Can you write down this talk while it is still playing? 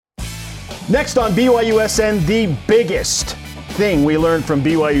Next on BYUSN, the biggest thing we learned from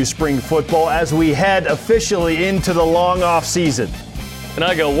BYU spring football as we head officially into the long off season. And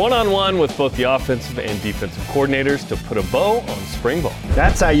I go one-on-one with both the offensive and defensive coordinators to put a bow on spring ball.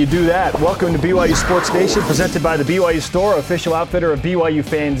 That's how you do that. Welcome to BYU Sports Nation, presented by the BYU Store, official outfitter of BYU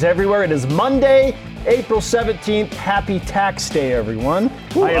fans everywhere. It is Monday, April 17th. Happy Tax Day, everyone.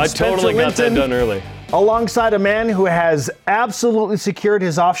 Ooh, I totally got that done early. Alongside a man who has absolutely secured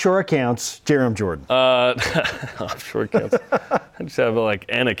his offshore accounts, Jarom Jordan. Offshore accounts. I just have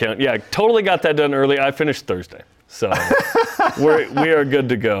an account. Yeah, totally got that done early. I finished Thursday. So we are good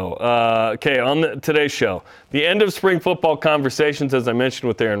to go. Okay, on today's show, the end of spring football conversations, as I mentioned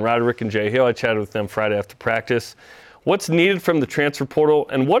with Aaron Roderick and Jay Hill. I chatted with them Friday after practice. What's needed from the transfer portal,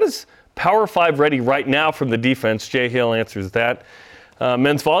 and what is Power 5 ready right now from the defense? Jay Hill answers that.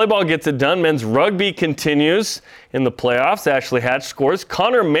 Men's volleyball gets it done. Men's rugby continues in the playoffs. Ashley Hatch scores.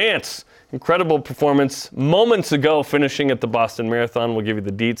 Connor Mance, incredible performance moments ago, finishing at the Boston Marathon. We'll give you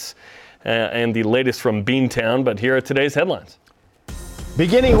the deets and the latest from Beantown, but here are today's headlines.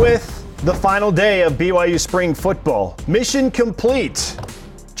 Beginning with the final day of BYU spring football. Mission complete.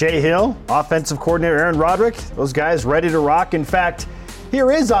 Jay Hill, offensive coordinator Aaron Roderick, those guys ready to rock. In fact,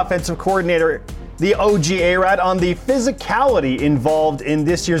 here is offensive coordinator the OG A-Rod on the physicality involved in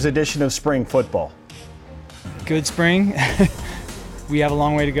this year's edition of spring football. Good spring. We have a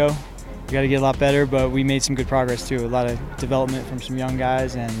long way to go. We got to get a lot better, but we made some good progress too. A lot of development from some young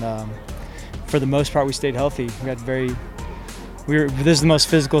guys, and for the most part, we stayed healthy. This is the most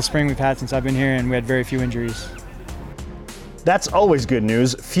physical spring we've had since I've been here, and we had very few injuries. That's always good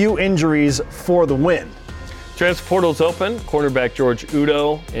news. Few injuries for the win. Transfer portal's open. Cornerback George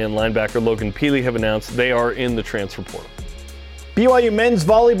Udo and linebacker Logan Peely have announced they are in the transfer portal. BYU men's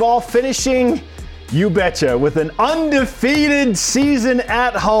volleyball finishing, you betcha, with an undefeated season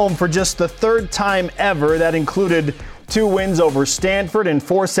at home for just the third time ever. That included 2 wins over Stanford in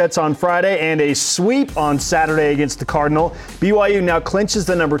 4 sets on Friday and a sweep on Saturday against the Cardinal. BYU now clinches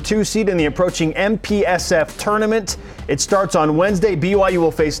the number 2 seed in the approaching MPSF tournament. It starts on Wednesday. BYU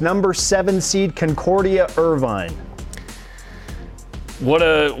will face number 7 seed Concordia Irvine. What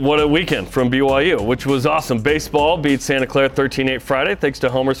a weekend from BYU, which was awesome. Baseball beat Santa Clara 13-8 Friday, thanks to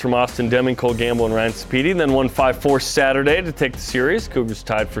homers from Austin Deming, Cole Gamble, and Ryan Speedy. Then won 5-4 Saturday to take the series. Cougars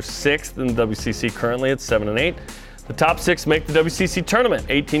tied for 6th in the WCC currently at 7-8. The top 6 make the WCC tournament.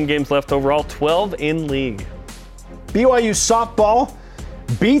 18 games left overall, 12 in league. BYU softball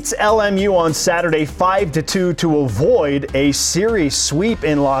beats LMU on Saturday 5-2 to avoid a series sweep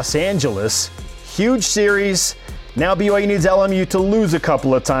in Los Angeles. Huge series. Now BYU needs LMU to lose a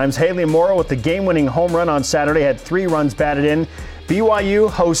couple of times. Haley Morrow with the game-winning home run on Saturday had 3 runs batted in. BYU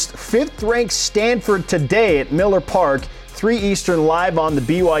hosts 5th-ranked Stanford today at Miller Park. 3 Eastern live on the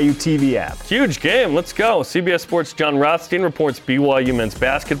BYU TV app. Huge game. Let's go. CBS Sports' John Rothstein reports BYU men's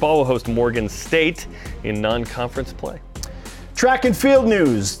basketball will host Morgan State in non-conference play. Track and field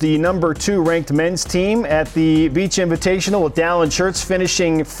news. The number 2 ranked men's team at the Beach Invitational with Dallin Schertz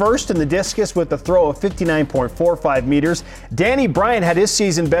finishing first in the discus with a throw of 59.45 meters. Danny Bryant had his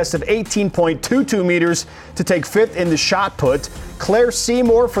season best of 18.22 meters to take 5th in the shot put. Claire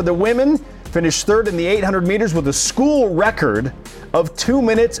Seymour for the women finished 3rd in the 800 meters with a school record of 2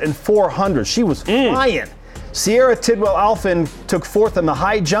 minutes and 400. She was flying. Sierra Tidwell-Alphin took 4th in the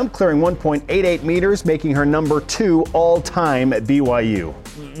high jump, clearing 1.88 meters, making her number 2 all-time at BYU.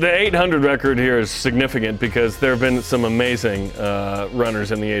 The 800 record here is significant because there have been some amazing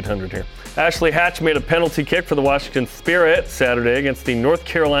runners in the 800 here. Ashley Hatch made a penalty kick for the Washington Spirit Saturday against the North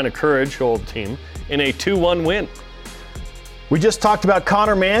Carolina Courage old team in a 2-1 win. We just talked about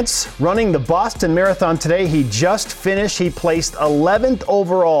Connor Mance running the Boston Marathon today. He just finished. He placed 11th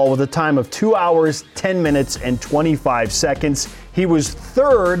overall with a time of 2 hours, 10 minutes, and 25 seconds. He was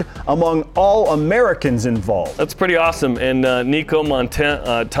 3rd among all Americans involved. That's pretty awesome. And Nico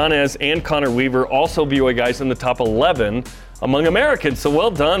Montanez and Connor Weaver, also BYU guys in the top 11 among Americans. So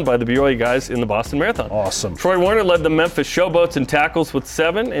well done by the BYU guys in the Boston Marathon. Awesome. Troy Warner led the Memphis Showboats in tackles with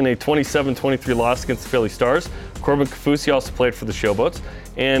 7 in a 27-23 loss against the Philly Stars. Corbin Kafusi also played for the Showboats.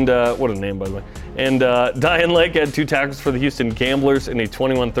 And what a name, by the way. And Diane Lake had 2 tackles for the Houston Gamblers in a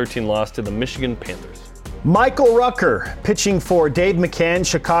 21-13 loss to the Michigan Panthers. Michael Rucker, pitching for Dave McCann,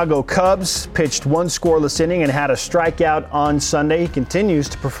 Chicago Cubs, pitched 1 scoreless inning and had a strikeout on Sunday. He continues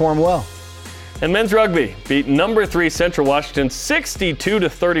to perform well. And men's rugby beat number 3 Central Washington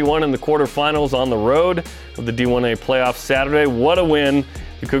 62-31 in the quarterfinals on the road of the D1A playoffs Saturday. What a win.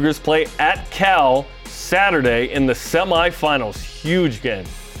 The Cougars play at Cal Saturday in the semifinals. Huge game.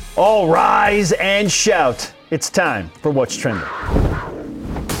 All rise and shout. It's time for What's Trending.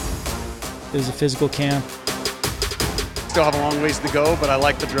 It was a physical camp. Still have a long ways to go, but I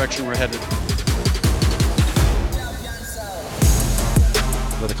like the direction we're headed.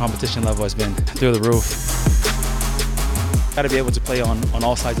 But the competition level has been through the roof. Got to be able to play on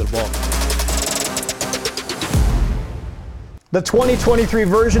all sides of the ball. The 2023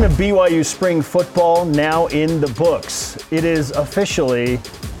 version of BYU spring football now in the books. It is officially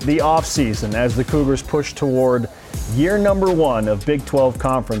the offseason as the Cougars push toward year number 1 of Big 12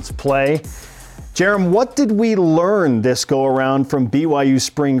 conference play. Jarom, what did we learn this go around from BYU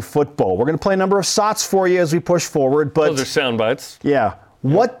spring football? We're going to play a number of SOTs for you as we push forward, but those are sound bites. Yeah.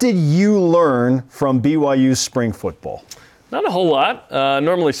 What did you learn from BYU spring football? Not a whole lot.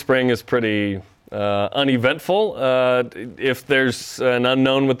 Normally spring is pretty uneventful. If there's an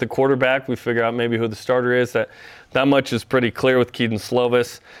unknown with the quarterback, we figure out maybe who the starter is. That much is pretty clear with Keaton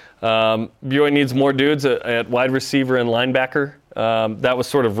Slovis. BYU needs more dudes at wide receiver and linebacker. That was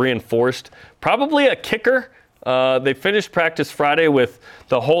sort of reinforced. Probably a kicker. They finished practice Friday with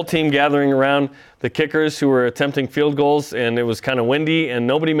the whole team gathering around the kickers who were attempting field goals, and it was kind of windy, and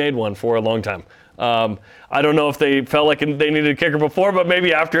nobody made one for a long time. I don't know if they felt like they needed a kicker before, but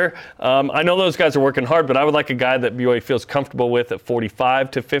maybe after. I know those guys are working hard, but I would like a guy that BYU feels comfortable with at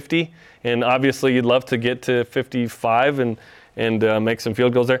 45 to 50, and obviously you'd love to get to 55 and make some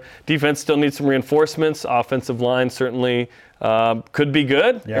field goals there. Defense still needs some reinforcements. Offensive line certainly could be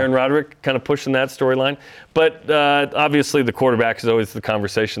good. Yeah. Aaron Roderick kind of pushing that storyline. But obviously the quarterback is always the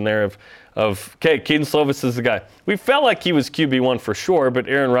conversation there of okay, Keaton Slovis is the guy. We felt like he was QB1 for sure, but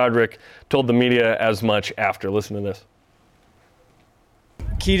Aaron Roderick told the media as much after. Listen to this.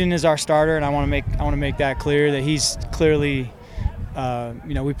 Keaton is our starter, and I want to make that clear that he's clearly,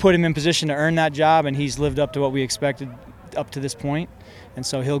 we put him in position to earn that job, and he's lived up to what we expected up to this point. And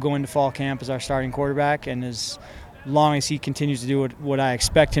so he'll go into fall camp as our starting quarterback, and as long as he continues to do what I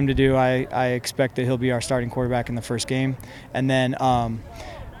expect him to do, I expect that he'll be our starting quarterback in the first game. And then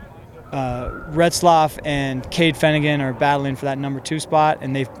Retzloff and Cade Fennigan are battling for that number 2 spot,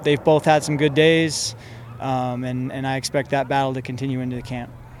 and they've both had some good days, and I expect that battle to continue into the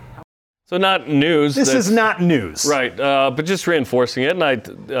camp. So not news. This is not news. Right, but just reinforcing it. And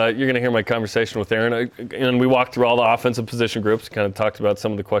you're going to hear my conversation with Aaron. And we walked through all the offensive position groups, kind of talked about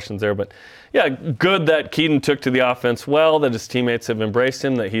some of the questions there. But, yeah, good that Keaton took to the offense well, that his teammates have embraced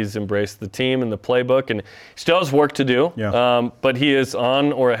him, that he's embraced the team and the playbook. And he still has work to do, but he is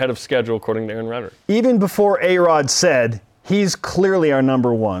on or ahead of schedule, according to Aaron Roderick. Even before A-Rod said, he's clearly our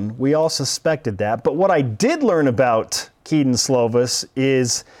number 1, we all suspected that. But what I did learn about Keaton Slovis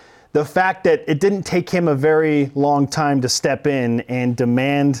is the fact that it didn't take him a very long time to step in and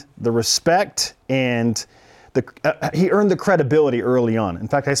demand the respect, and he earned the credibility early on. In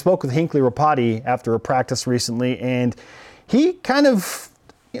fact, I spoke with Hinckley Rapati after a practice recently, and he kind of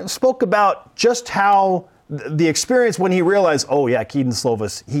spoke about just how the experience when he realized, oh yeah, Keaton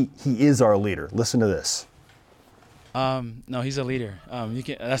Slovis, he is our leader. Listen to this. No, he's a leader.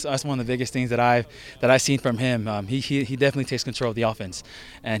 That's one of the biggest things that I've seen from him. He definitely takes control of the offense,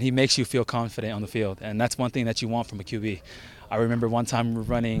 and he makes you feel confident on the field. And that's one thing that you want from a QB. I remember one time we were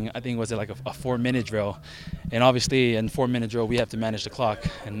running, I think was it like a 4-minute drill, and obviously in 4-minute drill we have to manage the clock,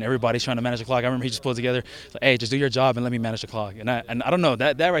 and everybody's trying to manage the clock. I remember he just pulled together, like, hey, just do your job and let me manage the clock. And I don't know,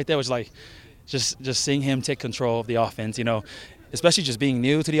 that right there was like, just seeing him take control of the offense, especially just being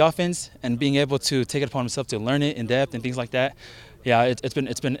new to the offense and being able to take it upon himself to learn it in depth and things like that. Yeah, it's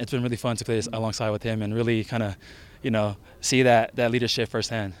been really fun to play this alongside with him and really kind of, see that leadership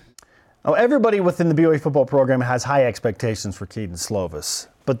firsthand. Oh, everybody within the BYU football program has high expectations for Keaton Slovis,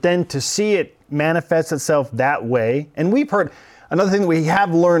 but then to see it manifest itself that way, and we've heard another thing that we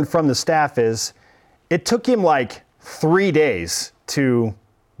have learned from the staff is it took him like 3 days to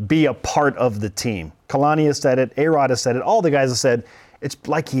be a part of the team. Kalani has said it, A-Rod has said it, all the guys have said it's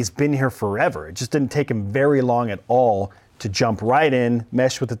like he's been here forever. It just didn't take him very long at all to jump right in,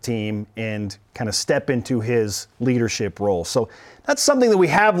 mesh with the team, and kind of step into his leadership role. So that's something that we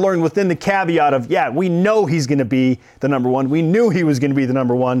have learned within the caveat of, yeah, we know he's going to be the number 1. We knew he was going to be the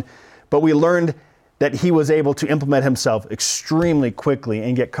number 1, but we learned that he was able to implement himself extremely quickly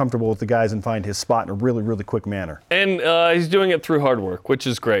and get comfortable with the guys and find his spot in a really, really quick manner. And he's doing it through hard work, which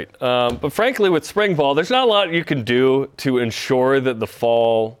is great. But frankly, with spring ball, there's not a lot you can do to ensure that the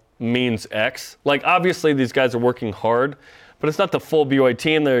fall means X. Like, obviously, these guys are working hard, but it's not the full BYU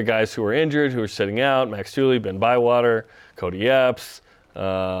team. There are guys who are injured, who are sitting out, Max Tooley, Ben Bywater, Cody Epps,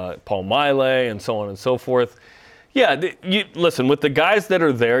 Paul Miley, and so on and so forth. Yeah, listen, with the guys that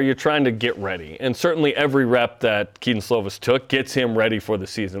are there, you're trying to get ready. And certainly every rep that Keaton Slovis took gets him ready for the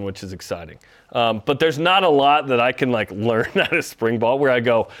season, which is exciting. But there's not a lot that I can learn out of spring ball where I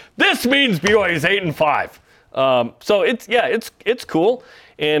go, this means BYU's 8-5. So it's cool.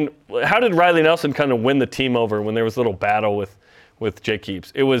 And how did Riley Nelson kind of win the team over when there was a little battle with Jake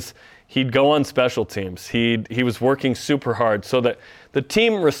Heaps? It was he'd go on special teams. He was working super hard so that the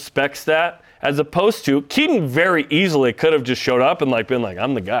team respects that, as opposed to Keaton very easily could have just showed up and been like,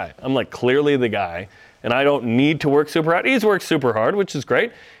 I'm the guy. I'm clearly the guy, and I don't need to work super hard. He's worked super hard, which is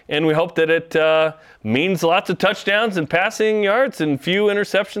great, and we hope that it means lots of touchdowns and passing yards and few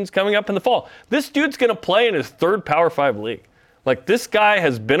interceptions coming up in the fall. This dude's going to play in his third Power 5 league. This guy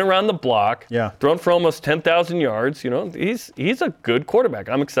has been around the block, thrown for almost 10,000 yards. He's a good quarterback.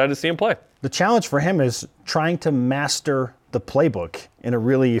 I'm excited to see him play. The challenge for him is trying to master the playbook in a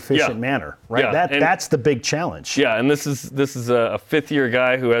really efficient manner, right? Yeah. That's the big challenge. Yeah, and this is a fifth-year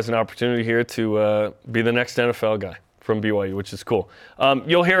guy who has an opportunity here to be the next NFL guy from BYU, which is cool.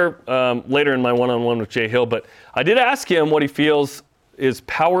 You'll hear later in my one-on-one with Jay Hill, but I did ask him what he feels is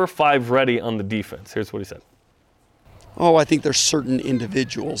Power 5 ready on the defense. Here's what he said. Oh, I think there's certain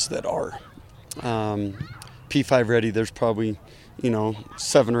individuals that are P5 ready. There's probably,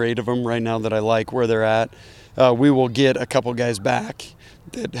 7 or 8 of them right now that I like where they're at. We will get a couple guys back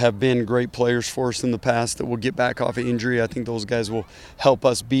that have been great players for us in the past that will get back off of injury. I think those guys will help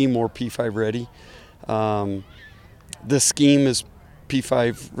us be more P5 ready. The scheme is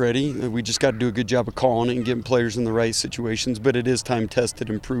P5 ready. We just got to do a good job of calling it and getting players in the right situations, but it is time tested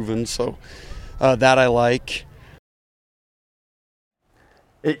and proven. So that I like.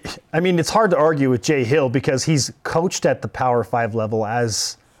 It's hard to argue with Jay Hill because he's coached at the Power 5 level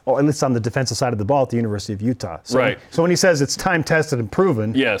at least on the defensive side of the ball at the University of Utah. So, right. So when he says it's time tested and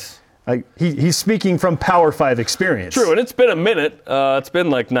proven, yes, he's speaking from Power 5 experience. True, and it's been a minute. It's been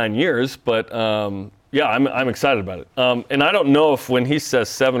 9 years, but I'm excited about it. And I don't know if when he says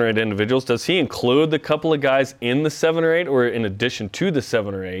 7 or 8 individuals, does he include the couple of guys in the 7 or 8, or in addition to the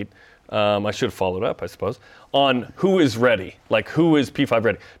 7 or 8? I should have followed up, I suppose, on who is ready, who is P5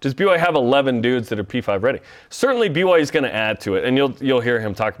 ready. Does BYU have 11 dudes that are P5 ready? Certainly BYU is going to add to it, and you'll hear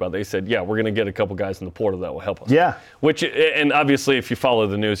him talk about that. He said, we're going to get a couple guys in the portal that will help us. Yeah. And obviously if you follow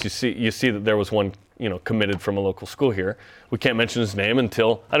the news, you see that there was one committed from a local school here. We can't mention his name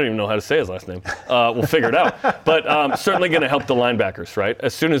until, I don't even know how to say his last name. We'll figure it out. But certainly going to help the linebackers, right?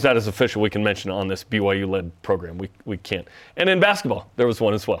 As soon as that is official, we can mention it on this BYU-led program. We can't. And in basketball, there was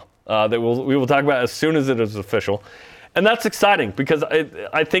one as well. That we will talk about as soon as it is official. And that's exciting because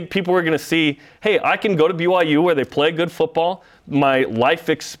I think people are going to see, hey, I can go to BYU where they play good football. My life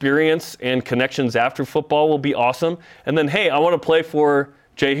experience and connections after football will be awesome. And then, hey, I want to play for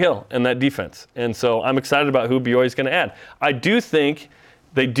Jay Hill and that defense. And so I'm excited about who BYU is going to add. I do think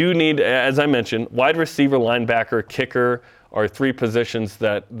they do need, as I mentioned, wide receiver, linebacker, kicker are 3 positions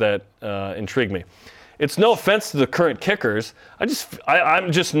that intrigue me. It's no offense to the current kickers.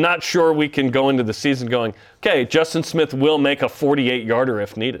 I'm just not sure we can go into the season going, okay, Justin Smith will make a 48-yarder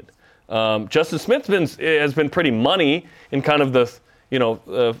if needed. Justin Smith has been pretty money in kind of the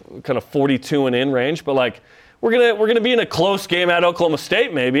kind of 42 and in range, but we're gonna be in a close game at Oklahoma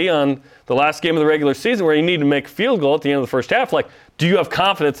State maybe on the last game of the regular season where you need to make a field goal at the end of the first half. Do you have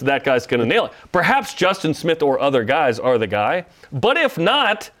confidence that guy's going to nail it? Perhaps Justin Smith or other guys are the guy, but if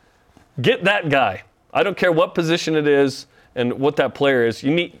not, get that guy. I don't care what position it is and what that player is.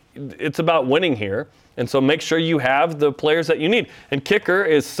 It's about winning here, and so make sure you have the players that you need. And kicker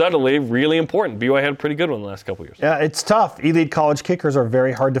is subtly really important. BYU had a pretty good one the last couple years. Yeah, it's tough. Elite college kickers are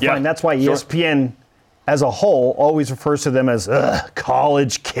very hard to find. That's why ESPN as a whole always refers to them as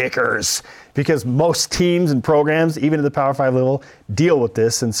college kickers, because most teams and programs, even at the Power 5 level, deal with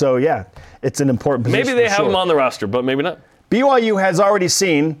this. And so, it's an important position. Maybe they have them on the roster, but maybe not. BYU has already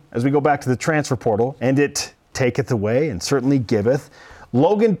seen, as we go back to the transfer portal, and it taketh away and certainly giveth,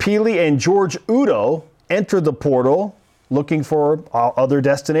 Logan Peely and George Udo enter the portal looking for other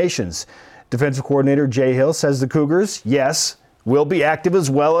destinations. Defensive coordinator Jay Hill says the Cougars, will be active as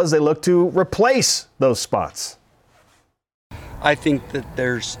well as they look to replace those spots. I think that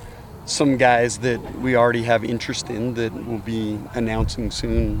there's some guys that we already have interest in that will be announcing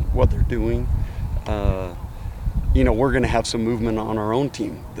soon what they're doing. We're going to have some movement on our own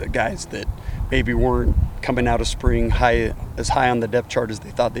team. The guys that maybe weren't coming out of spring as high on the depth chart as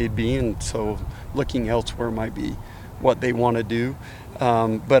they thought they'd be, and so looking elsewhere might be what they want to do.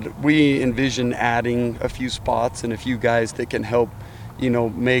 But we envision adding a few spots and a few guys that can help,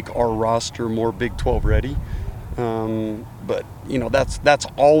 make our roster more Big 12 ready. But that's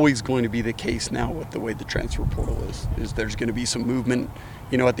always going to be the case now with the way the transfer portal is there's going to be some movement.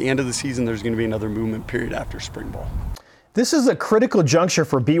 At the end of the season, there's going to be another movement period after spring ball. This is a critical juncture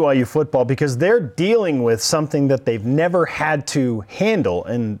for BYU football because they're dealing with something that they've never had to handle,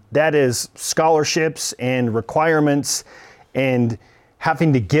 and that is scholarships and requirements and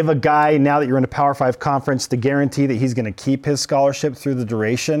having to give a guy, now that you're in a Power 5 conference, the guarantee that he's going to keep his scholarship through the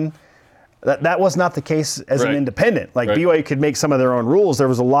duration. That was not the case as an independent. BYU could make some of their own rules. There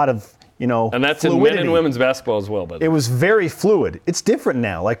was a lot of, and that's fluidity. In men and women's basketball as well. But it was very fluid. It's different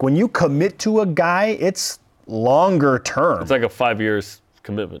now. Like when you commit to a guy, it's longer term. It's like a 5 years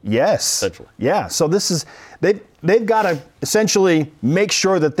commitment. Yes. Essentially. Yeah. So this is they've got to essentially make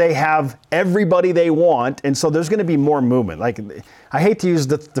sure that they have everybody they want, and so there's going to be more movement. Like I hate to use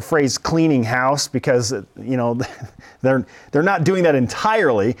the phrase cleaning house because they're not doing that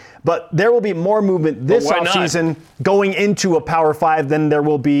entirely, but there will be more movement this offseason going into a Power 5 than there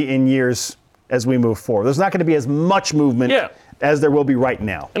will be in years as we move forward. There's not going to be as much movement as there will be right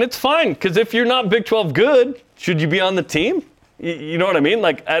now. And it's fine, because if you're not Big 12 good, should you be on the team? You know what I mean?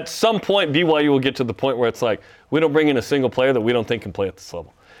 Like at some point, BYU will get to the point where it's like, we don't bring in a single player that we don't think can play at this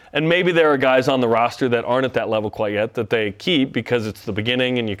level. And maybe there are guys on the roster that aren't at that level quite yet that they keep because it's the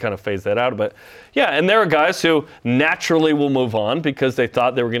beginning and you kind of phase that out. But yeah, and there are guys who naturally will move on because they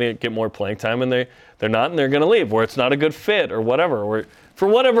thought they were going to get more playing time and they're not, and they're going to leave, where it's not a good fit or whatever, or for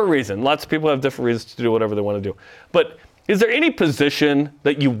whatever reason. Lots of people have different reasons to do whatever they want to do. But is there any position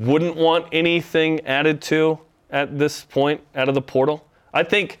that you wouldn't want anything added to at this point out of the portal? I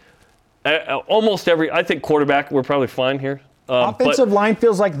think almost I think quarterback, we're probably fine here. Offensive line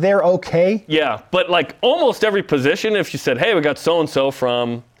feels like they're okay. Yeah, but like almost every position, if you said, hey, we got so-and-so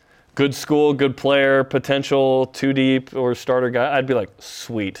from good school, good player, potential 2 deep or starter guy, I'd be like,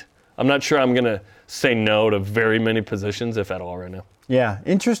 sweet. I'm not sure I'm going to say no to very many positions, if at all, right now. Yeah,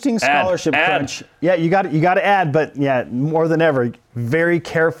 interesting scholarship crunch. Yeah, you got to add, but yeah, more than ever, very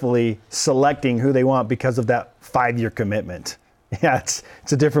carefully selecting who they want because of that 5-year commitment. Yeah, it's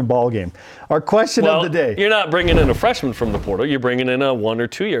a different ballgame. Our question of the day. You're not bringing in a freshman from the portal. You're bringing in a 1 or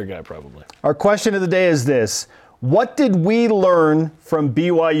 2 year guy probably. Our question of the day is this. What did we learn from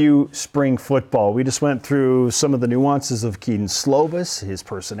BYU spring football? We just went through some of the nuances of Keaton Slovis, his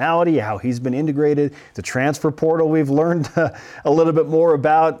personality, how he's been integrated. The transfer portal we've learned a little bit more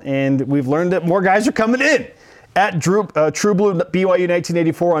about, and we've learned that more guys are coming in. At True Blue BYU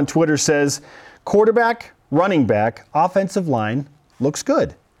 1984 on Twitter says, quarterback, running back, offensive line looks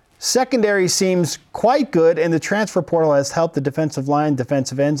good. Secondary seems quite good, and the transfer portal has helped the defensive line,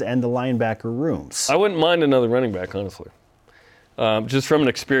 defensive ends, and the linebacker rooms. I wouldn't mind another running back, honestly. Just from an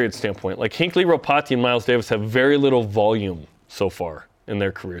experience standpoint. Like Hinckley, Ropati, and Miles Davis have very little volume so far in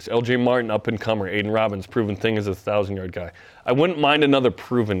their careers. L.J. Martin, up-and-comer. Aiden Robbins, proven thing as a 1,000-yard guy. I wouldn't mind another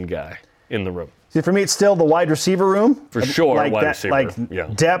proven guy in the room. See, for me, it's still the wide receiver room. For sure, wide receiver.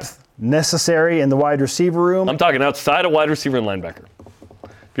 Depth necessary in the wide receiver room. I'm talking outside of wide receiver and linebacker.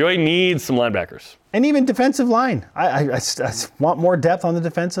 BYU needs some linebackers. And even defensive line. I want more depth on the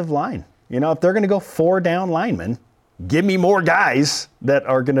defensive line. If they're going to go 4 down linemen, give me more guys that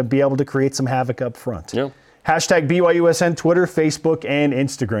are going to be able to create some havoc up front. Yeah. Hashtag BYUSN, Twitter, Facebook, and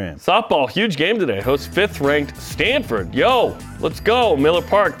Instagram. Softball, huge game today. Hosts 5th-ranked Stanford. Yo, let's go. Miller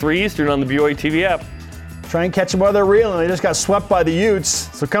Park, 3 Eastern on the BYU TV app. Try and catch them while they're reeling. They just got swept by the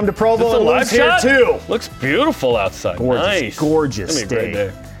Utes. So come to Provo and lose here too. Looks beautiful outside. Gorgeous, nice. Gorgeous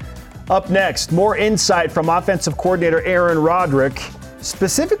day. Up next, more insight from offensive coordinator Aaron Roderick,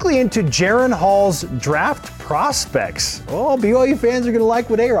 specifically into Jaron Hall's draft prospects. Oh, BYU fans are going to like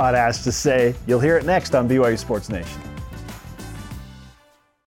what A-Rod has to say. You'll hear it next on BYU Sports Nation.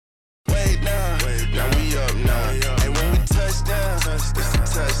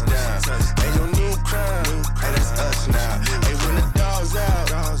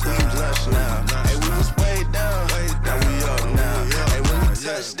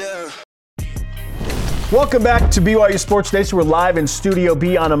 Welcome back to BYU Sports Nation. We're live in Studio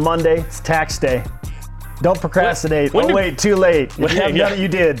B on a Monday. It's tax day. Don't procrastinate. Wait, too late. If you haven't done it, you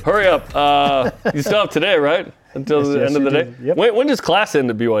did. Hurry up. You still have today, right? Until the end of the day? Yep. When does class end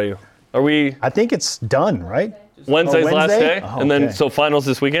at BYU? Are we? I think it's done, right? Wednesday's last day? Oh, and then, so finals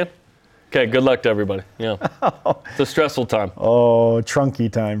this weekend? Okay, good luck to everybody. Yeah. It's a stressful time. Oh,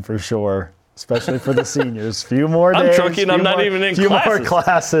 trunky time for sure. Especially for the seniors. Few more days. I'm trunky and I'm not even in classes. Few more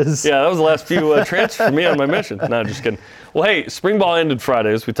classes. Yeah, that was the last few transfers for me on my mission. No, just kidding. Well, hey, spring ball ended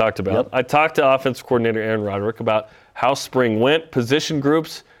Friday, as we talked about. Yep. I talked to offensive coordinator Aaron Roderick about how spring went, position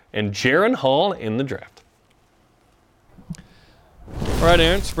groups, and Jaron Hall in the draft. All right,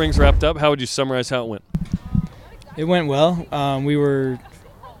 Aaron, spring's wrapped up. How would you summarize how it went? It went well. We were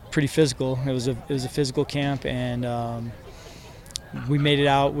pretty physical. It was a physical camp, and we made it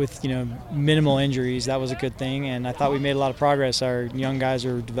out with minimal injuries. That was a good thing, and I thought we made a lot of progress. Our young guys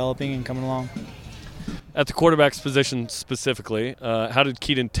are developing and coming along. At the quarterback's position specifically, how did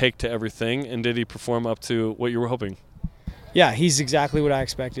Keaton take to everything, and did he perform up to what you were hoping? Yeah, he's exactly what I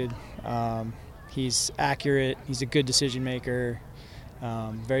expected. He's accurate. He's a good decision maker,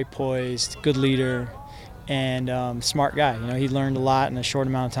 very poised, good leader, and smart guy. He learned a lot in a short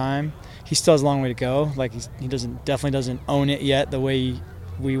amount of time. He still has a long way to go. Like he definitely doesn't own it yet the way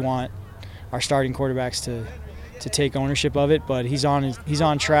we want our starting quarterbacks to take ownership of it. But he's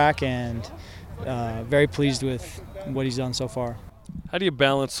on track, and very pleased with what he's done so far. How do you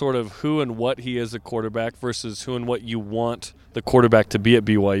balance sort of who and what he is a quarterback versus who and what you want the quarterback to be at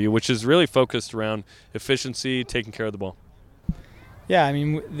BYU, which is really focused around efficiency, taking care of the ball? Yeah, I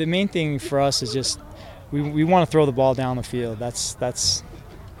mean, the main thing for us is just we want to throw the ball down the field. That's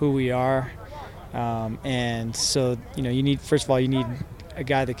who we are, and so you need, first of all, you need a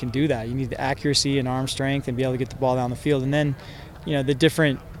guy that can do that. You need the accuracy and arm strength and be able to get the ball down the field, and then the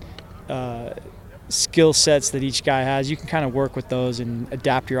different skill sets that each guy has, you can kind of work with those and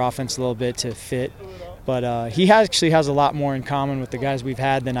adapt your offense a little bit to fit. But he actually has a lot more in common with the guys we've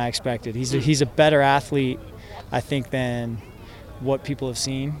had than I expected. He's a better athlete, I think, than what people have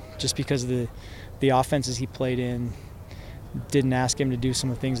seen, just because of the offenses he played in didn't ask him to do some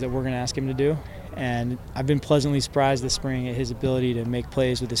of the things that we're going to ask him to do. And I've been pleasantly surprised this spring at his ability to make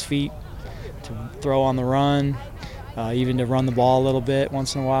plays with his feet, to throw on the run, even to run the ball a little bit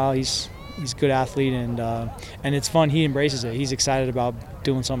once in a while. He's a good athlete, and it's fun. He embraces it. He's excited about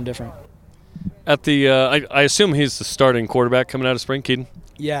doing something different. At the, I assume he's the starting quarterback coming out of spring, Keaton?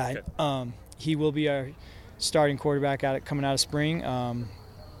 Yeah, okay. He will be our starting quarterback coming out of spring.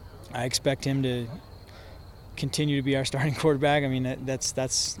 I expect him to continue to be our starting quarterback. I mean,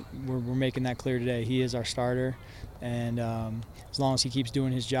 that's we're making that clear today. He is our starter, and as long as he keeps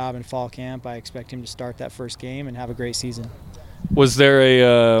doing his job in fall camp, I expect him to start that first game and have a great season. Was there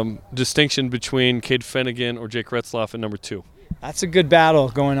a distinction between Cade Finnegan or Jake Retzloff at number 2? That's a good battle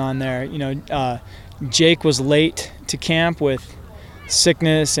going on there. Jake was late to camp with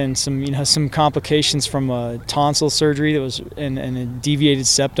sickness and some complications from a tonsil surgery that was in a deviated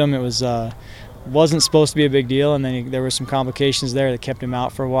septum. It was wasn't supposed to be a big deal, and then there were some complications there that kept him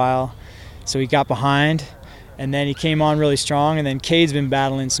out for a while. So he got behind, and then he came on really strong. And then Cade's been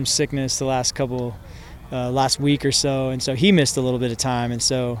battling some sickness the last week or so, and so he missed a little bit of time. And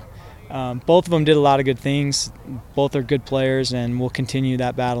so both of them did a lot of good things. Both are good players, and we'll continue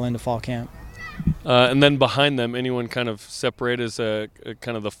that battle into fall camp. And then behind them, anyone kind of separate as a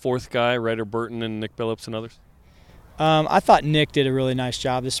kind of the fourth guy, Ryder Burton and Nick Billups and others? I thought Nick did a really nice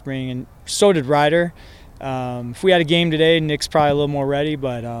job this spring, and so did Ryder. If we had a game today, Nick's probably a little more ready,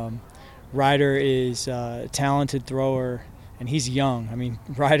 but Ryder is a talented thrower, and he's young. I mean,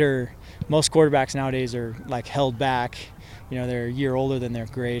 Ryder, most quarterbacks nowadays are like held back. They're a year older than their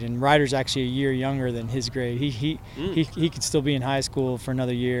grade, and Ryder's actually a year younger than his grade. He could still be in high school for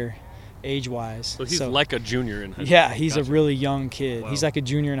another year, age-wise. So he's like a junior in high school. Yeah, he's Gotcha. A really young kid. Wow. He's like a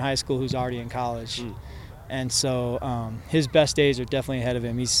junior in high school who's already in college. And so his best days are definitely ahead of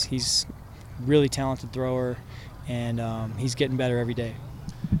him. He's really talented thrower, and he's getting better every day.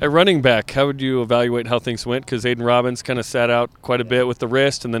 At running back, how would you evaluate how things went? Because Aiden Robbins kind of sat out quite a bit with the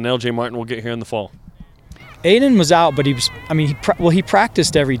wrist, and then L.J. Martin will get here in the fall. Aiden was out, but he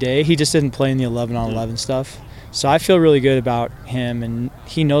practiced every day. He just didn't play in the 11-on-11 stuff. So I feel really good about him, and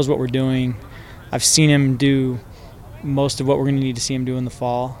he knows what we're doing. I've seen him do most of what we're going to need to see him do in the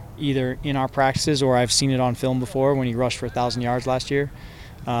fall, either in our practices or I've seen it on film before when he rushed for 1,000 yards last year.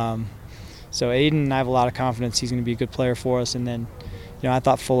 So Aiden, I have a lot of confidence he's going to be a good player for us. And then, I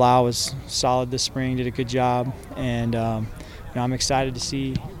thought Folau was solid this spring, did a good job, and I'm excited to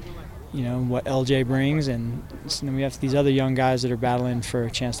see what LJ brings, and then we have these other young guys that are battling for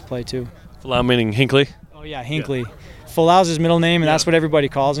a chance to play too. Folau meaning Hinckley? Oh yeah, Hinckley. Yeah. Folau's his middle name, and that's what everybody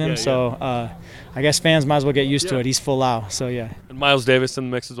calls him. So I guess fans might as well get used to it. He's Folau, so yeah. And Miles Davis in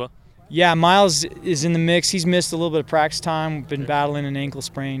the mix as well? Yeah, Miles is in the mix. He's missed a little bit of practice time, been battling an ankle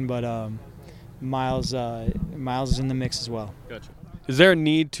sprain, but Miles is in the mix as well. Gotcha. Is there a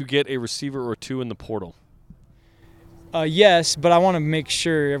need to get a receiver or two in the portal? Yes, but I want to make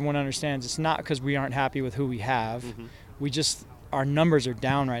sure everyone understands it's not because we aren't happy with who we have. Our numbers are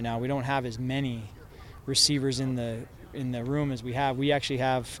down right now. We don't have as many receivers in the room as we have. We actually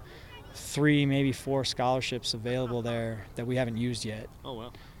have 3, maybe 4 scholarships available there that we haven't used yet. Oh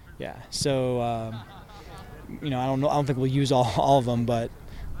wow. Yeah. So I don't think we'll use all of them, but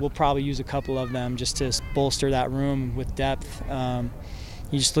we'll probably use a couple of them just to bolster that room with depth.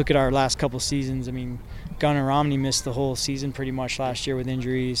 You just look at our last couple seasons. I mean, Gunnar Romney missed the whole season pretty much last year with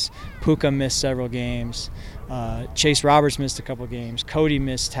injuries. Puka missed several games. Chase Roberts missed a couple games. Cody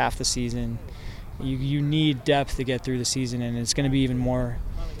missed half the season. You need depth to get through the season, and it's going to be even more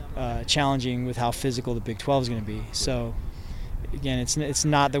challenging with how physical the Big 12 is going to be. So, again, it's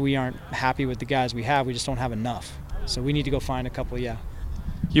not that we aren't happy with the guys we have. We just don't have enough. So we need to go find a couple, yeah.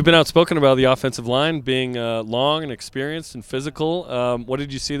 You've been outspoken about the offensive line being long and experienced and physical. What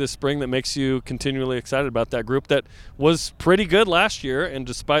did you see this spring that makes you continually excited about that group that was pretty good last year, and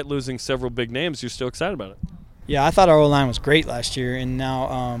despite losing several big names, you're still excited about it? Yeah, I thought our O-line was great last year, and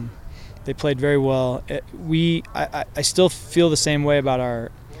now they played very well. I still feel the same way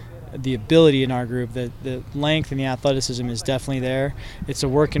about the ability in our group. The length and the athleticism is definitely there. It's a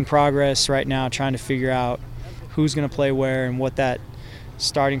work in progress right now, trying to figure out who's going to play where and what that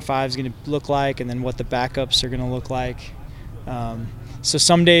starting five is going to look like, and then what the backups are going to look like. So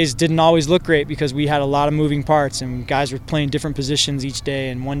some days didn't always look great because we had a lot of moving parts and guys were playing different positions each day,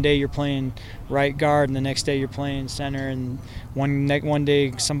 and one day you're playing right guard and the next day you're playing center, and one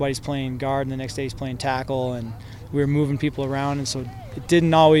day somebody's playing guard and the next day he's playing tackle, and we were moving people around, and so it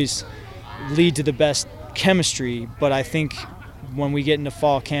didn't always lead to the best chemistry. But I think when we get into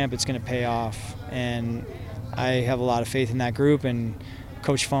fall camp, it's going to pay off, and I have a lot of faith in that group, and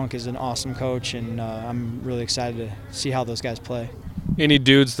Coach Funk is an awesome coach, and I'm really excited to see how those guys play. Any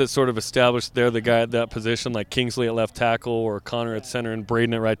dudes that sort of established they're the guy at that position, like Kingsley at left tackle or Connor at center and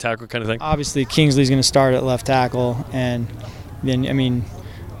Braden at right tackle kind of thing? Obviously, Kingsley's going to start at left tackle, and then, I mean,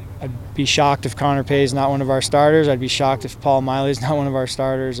 I'd be shocked if Connor Pay's not one of our starters. I'd be shocked if Paul Miley's not one of our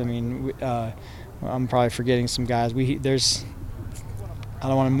starters. I mean, I'm probably forgetting some guys. I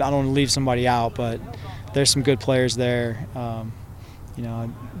don't want to leave somebody out, but there's some good players there.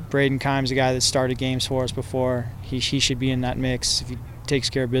 Braden Kime's a guy that started games for us before. He should be in that mix if he takes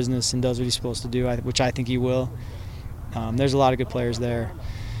care of business and does what he's supposed to do, which I think he will. There's a lot of good players there,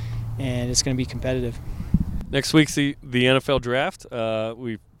 and it's going to be competitive. Next week's the NFL draft.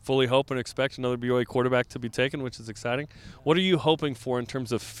 We fully hope and expect another BYU quarterback to be taken, which is exciting. What are you hoping for in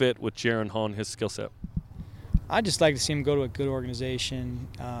terms of fit with Jaron Hall and his skill set? I'd just like to see him go to a good organization,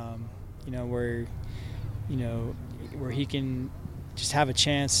 where he can just have a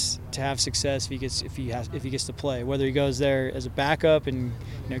chance to have success if he gets to play. Whether he goes there as a backup and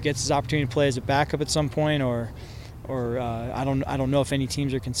gets his opportunity to play as a backup at some point, or I don't know if any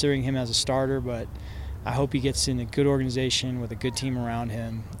teams are considering him as a starter, but I hope he gets in a good organization with a good team around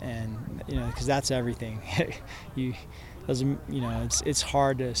him, and because that's everything. It's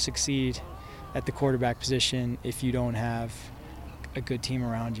hard to succeed at the quarterback position if you don't have a good team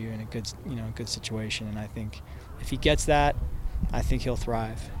around you and a good situation. And I think if he gets that, I think he'll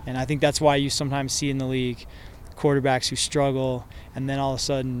thrive. And I think that's why you sometimes see in the league quarterbacks who struggle, and then all of a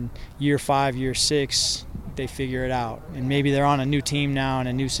sudden year 5, year 6, they figure it out. And maybe they're on a new team now in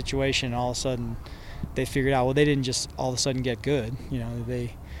a new situation, and all of a sudden they figured out, well, they didn't just all of a sudden get good.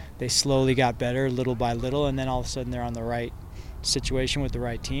 They slowly got better little by little, and then all of a sudden they're on the right situation with the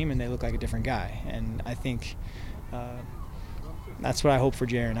right team and they look like a different guy. And I think that's what I hope for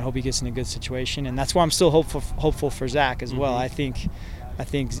Jaron. I hope he gets in a good situation, and that's why I'm still hopeful for Zach as well. Mm-hmm. I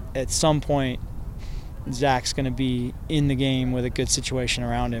think at some point Zach's going to be in the game with a good situation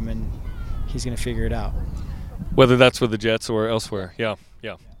around him, and he's going to figure it out. Whether that's with the Jets or elsewhere, yeah.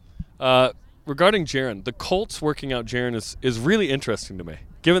 Regarding Jaron, the Colts working out Jaron is really interesting to me,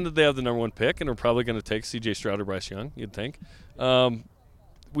 given that they have the number 1 pick and are probably going to take C.J. Stroud or Bryce Young, you'd think.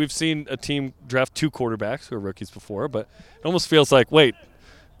 We've seen a team draft 2 quarterbacks who are rookies before, but it almost feels like, wait,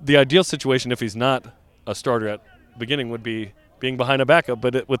 the ideal situation if he's not a starter at the beginning would be being behind a backup,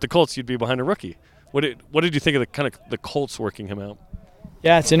 but with the Colts you'd be behind a rookie. What did you think of the Colts working him out?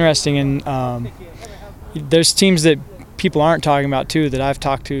 Yeah, it's interesting, and there's teams that people aren't talking about too that I've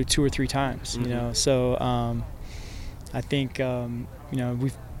talked to 2 or 3 times. Mm-hmm. So I think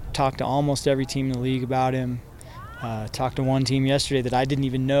we've talked to almost every team in the league about him. Talked to one team yesterday that I didn't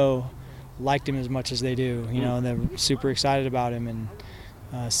even know liked him as much as they do. And they're super excited about him,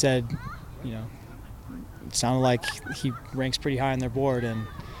 and said, it sounded like he ranks pretty high on their board. And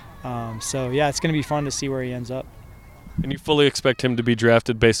so yeah, it's going to be fun to see where he ends up. And you fully expect him to be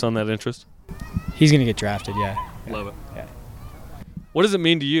drafted based on that interest? He's going to get drafted, yeah. Love it. Yeah. What does it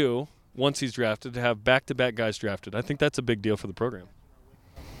mean to you once he's drafted to have back-to-back guys drafted? I think that's a big deal for the program.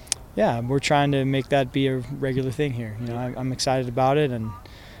 Yeah, we're trying to make that be a regular thing here. I'm excited about it, and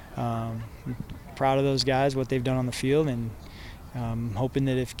proud of those guys, what they've done on the field, and hoping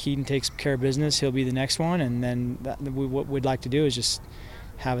that if Keaton takes care of business, he'll be the next one. And then what we'd like to do is just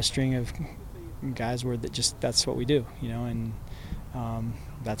have a string of guys where that's what we do, and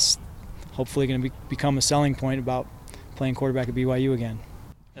that's hopefully going to become a selling point about playing quarterback at BYU again.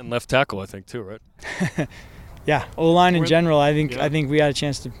 And left tackle, I think, too, right? Yeah, O-line in general. I think we got a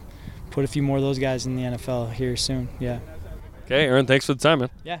chance to put a few more of those guys in the NFL here soon. Yeah. Okay, Aaron, thanks for the time, man.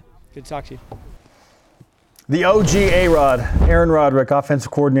 Yeah, good to talk to you. The OG A-Rod, Aaron Roderick,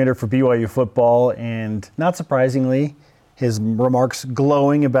 offensive coordinator for BYU football, and not surprisingly, his remarks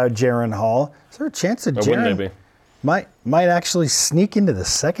glowing about Jaron Hall. Is there a chance that Jaron might actually sneak into the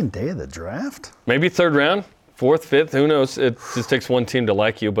second day of the draft? Maybe third round, fourth, fifth, who knows? It just takes one team to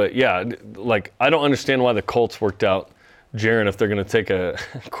like you. But yeah, I don't understand why the Colts worked out Jaron if they're going to take a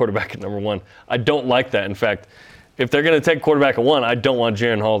quarterback at number 1. I don't like that. In fact, if they're going to take quarterback at 1, I don't want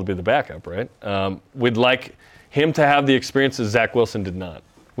Jaron Hall to be the backup, right? We'd like him to have the experiences Zach Wilson did not,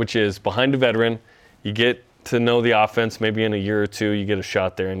 which is behind a veteran, you get to know the offense, maybe in a year or two, you get a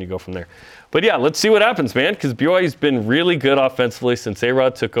shot there and you go from there. But yeah, let's see what happens, man, because BYU's been really good offensively since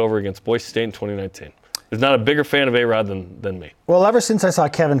A-Rod took over against Boise State in 2019. There's not a bigger fan of A-Rod than me. Well, ever since I saw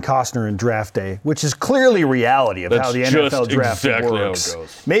Kevin Costner in Draft Day, which is clearly reality of how the NFL draft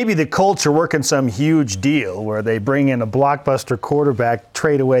works. Maybe the Colts are working some huge deal where they bring in a blockbuster quarterback,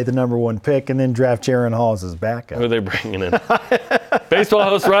 trade away the number 1 pick, and then draft Jaron Hall as his backup. Who are they bringing in? Baseball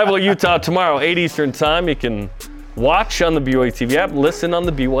hosts rival Utah tomorrow, 8 Eastern time. You can watch on the BYU TV app, listen on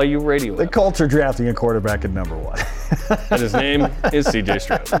the BYU radio app. The Colts are drafting a quarterback at number 1. And his name is C.J.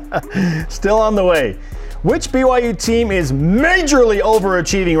 Stroud. Still on the way. Which BYU team is majorly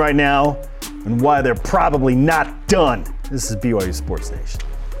overachieving right now and why they're probably not done? This is BYU Sports Nation.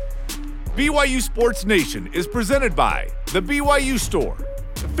 BYU Sports Nation is presented by The BYU Store,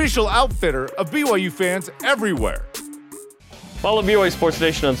 official outfitter of BYU fans everywhere. Follow BYU Sports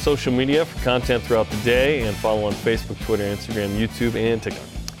Nation on social media for content throughout the day and follow on Facebook, Twitter, Instagram, YouTube, and TikTok.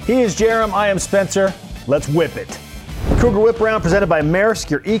 He is Jarom. I am Spencer. Let's whip it. Cougar Whip Round presented by Maersk,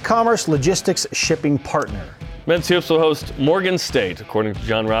 your e-commerce logistics shipping partner. Men's Hoops will host Morgan State, according to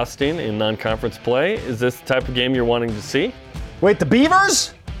John Rothstein, in non-conference play. Is this the type of game you're wanting to see? Wait, the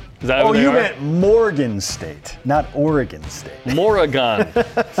Beavers? Is that who they are? Meant Morgan State, not Oregon State. Morgan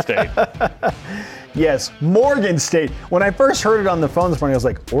State. Yes, Morgan State. When I first heard it on the phone this morning, I was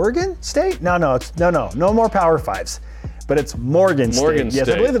like, Oregon State? No more Power Fives. But it's Morgan State. Yes,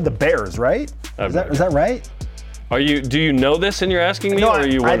 I believe they're the Bears, right? Is that right? Do you know this and you're asking me, or are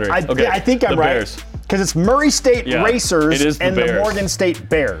you wondering? I think I'm right. Bears. Because it's Murray State Racers and the Morgan State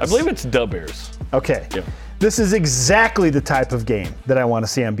Bears. I believe it's the Bears. Okay. Yep. This is exactly the type of game that I want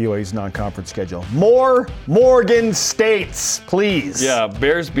to see on BYU's non-conference schedule. More Morgan States, please. Yeah,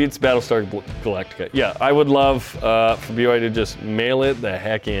 Bears beats Battlestar Galactica. Yeah, I would love for BYU to just mail it the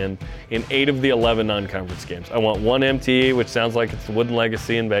heck in 8 of the 11 non-conference games. I want 1 MTE, which sounds like it's the Wooden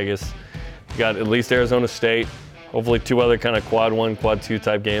Legacy in Vegas. You got at least Arizona State. Hopefully 2 other kind of quad 1, quad 2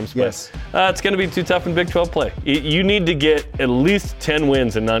 type games. Yes. But it's going to be too tough in Big 12 play. You need to get at least 10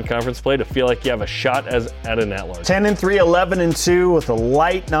 wins in non-conference play to feel like you have a shot at an at-large. 10-3, 11-2 with a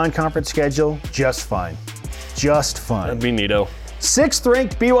light non-conference schedule. Just fine. Just fine. That'd be neato.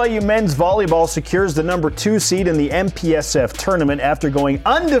 6th-ranked BYU men's volleyball secures the number 2 seed in the MPSF tournament after going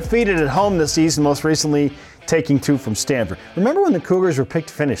undefeated at home this season, most recently taking 2 from Stanford. Remember when the Cougars were picked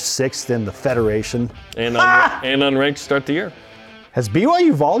to finish 6th in the Federation? And unranked to start the year. Has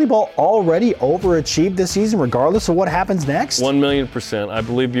BYU volleyball already overachieved this season, regardless of what happens next? 1,000,000%. I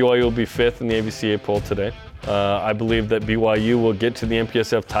believe BYU will be 5th in the ABCA poll today. I believe that BYU will get to the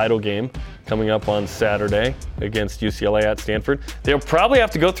MPSF title game coming up on Saturday against UCLA at Stanford. They'll probably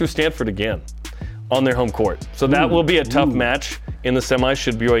have to go through Stanford again on their home court. So that will be a tough match in the semis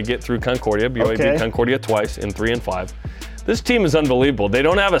should BYU get through Concordia. BYU beat Concordia twice in 3 and 5. This team is unbelievable. They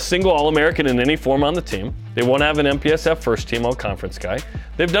don't have a single All-American in any form on the team. They won't have an MPSF first team All-Conference guy.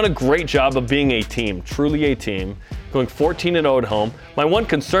 They've done a great job of being a team, truly a team, going 14-0 at home. My one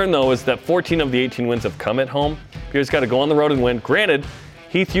concern, though, is that 14 of the 18 wins have come at home. BYU's got to go on the road and win. Granted,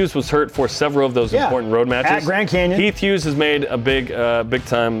 Heath Hughes was hurt for several of those important road matches. At Grand Canyon. Heath Hughes has made a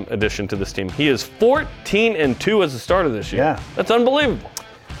big-time addition to this team. He is 14-2 as a starter this year. Yeah. That's unbelievable.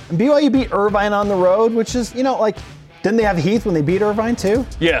 And BYU beat Irvine on the road, which is, didn't they have Heath when they beat Irvine too?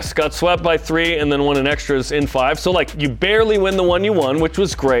 Yes, got swept by 3 and then won in extras in 5. So, you barely win the one you won, which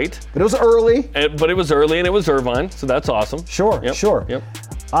was great. But it was early. But it was early and it was Irvine, so that's awesome. Sure. Yep.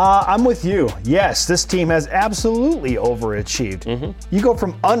 I'm with you. Yes, this team has absolutely overachieved. Mm-hmm. You go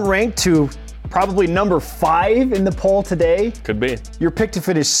from unranked to probably number 5 in the poll today. Could be. You're picked to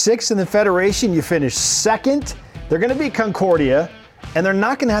finish 6th in the Federation. You finish 2nd. They're going to beat Concordia. and they're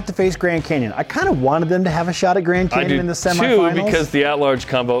not going to have to face Grand Canyon. I kind of wanted them to have a shot at Grand Canyon in the semifinals. Too, because the at-large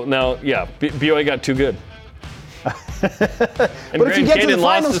combo. Now, yeah, BYU got too good. And Grand Canyon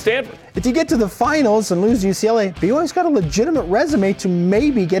lost to Stanford. If you get to the finals and lose to UCLA, BYU's got a legitimate resume to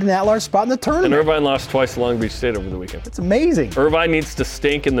maybe get an at-large spot in the tournament. And Irvine lost twice to Long Beach State over the weekend. That's amazing. Irvine needs to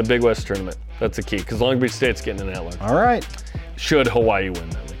stink in the Big West tournament. That's the key, because Long Beach State's getting an at-large. All right. Should Hawaii win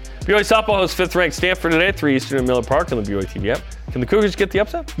that league. BYU softball hosts 5th-ranked Stanford today, 3 Eastern in Miller Park on the BYU TV app. Can the Cougars get the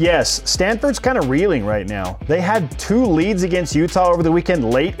upset? Yes. Stanford's kind of reeling right now. They had 2 leads against Utah over the weekend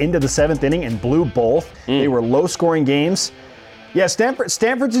late into the 7th inning and blew both. They were low-scoring games. Yeah,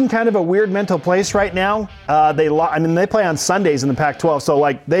 Stanford's in kind of a weird mental place right now. They play on Sundays in the Pac-12,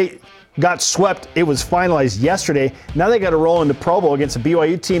 so they got swept. It was finalized yesterday. Now they got to roll into Provo against a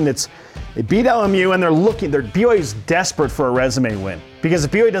BYU team they beat LMU, and BYU's desperate for a resume win. Because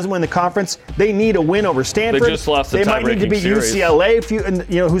if BYU doesn't win the conference, they need a win over Stanford. They just lost the tie-breaking series. They might need to beat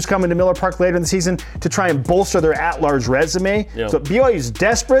UCLA, who's coming to Miller Park later in the season, to try and bolster their at-large resume. Yep. So BYU's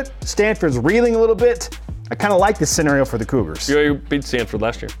desperate. Stanford's reeling a little bit. I kind of like this scenario for the Cougars. BYU beat Stanford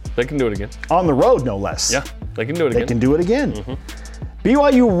last year. They can do it again. On the road, no less. Yeah, they can do it again. They can do it again.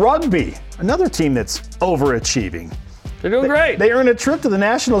 BYU Rugby, another team that's overachieving. They're doing great. They earned a trip to the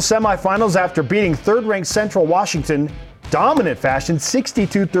national semifinals after beating 3rd-ranked Central Washington, dominant fashion,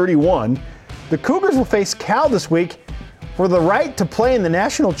 62-31. The Cougars will face Cal this week for the right to play in the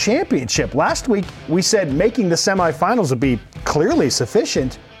national championship. Last week, we said making the semifinals would be clearly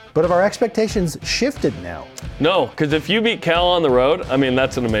sufficient, but have our expectations shifted now? No, because if you beat Cal on the road,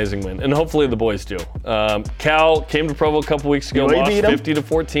 that's an amazing win, and hopefully the boys do. Cal came to Provo a couple weeks ago, lost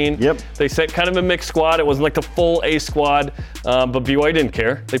 50-14. Yep. They set kind of a mixed squad. It wasn't like the full A squad, but BYU didn't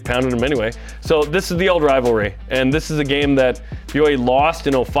care. They pounded them anyway. So this is the old rivalry, and this is a game that BYU lost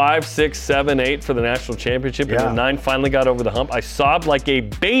in 05, 6, 7, 8 for the national championship, and then 9 finally got over the hump. I sobbed like a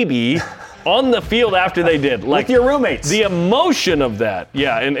baby on the field after they did. With your roommates. The emotion of that.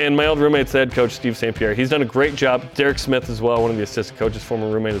 Yeah, and my old roommate's head coach, Steve St. Pierre, he's done a great job. Derek Smith as well, one of the assistant coaches, former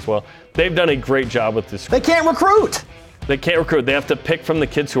roommate as well. They've done a great job with this. They can't recruit. They can't recruit. They have to pick from the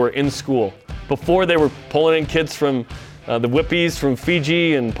kids who are in school. Before they were pulling in kids from the Whippies from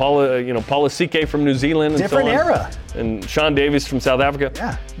Fiji and Paula Sike from New Zealand. And different era. And Sean Davies from South Africa.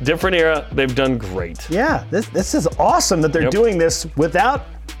 Yeah. Different era. They've done great. Yeah, this is awesome that they're doing this without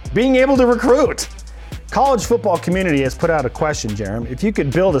being able to recruit. College football community has put out a question, Jarom. If you could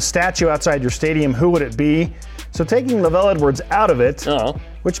build a statue outside your stadium, who would it be? So taking Lavelle Edwards out of it,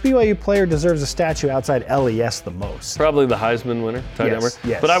 which BYU player deserves a statue outside LES the most? Probably the Heisman winner, Ty Detmer.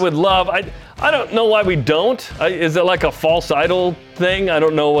 Yes. But I would love, I don't know why we don't. Is it like a false idol thing? I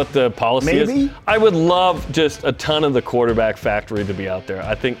don't know what the policy is. I would love just a ton of the quarterback factory to be out there.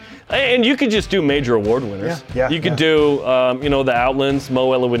 I think, and you could just do major award winners. You could do, the Outlands,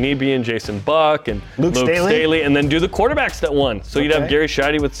 Mo Elawanibi and Jason Buck and Luke Staley, and then do the quarterbacks that won. So you'd have Gary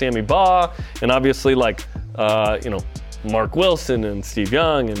Scheide with Sammy Baugh, and obviously Mark Wilson and Steve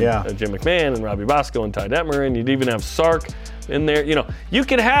Young and Jim McMahon and Robbie Bosco and Ty Detmer, and you'd even have Sark in there. You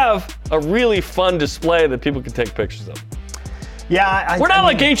could have a really fun display that people could take pictures of. Yeah, we're not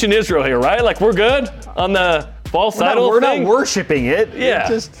like ancient Israel here, right? Like we're good on the false idol We're thing. not worshiping it. Yeah.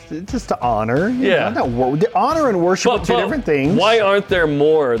 It's just to honor. Honor and worship are two different things. Why aren't there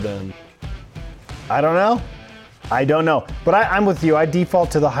more then? I don't know. But I'm with you. I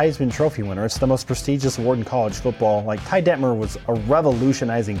default to the Heisman Trophy winner. It's the most prestigious award in college football. Like, Ty Detmer was a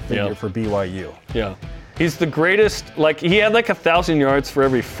revolutionizing figure for BYU. Yeah. He's the greatest. He had 1,000 yards for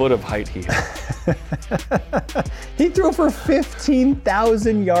every foot of height he had. He threw for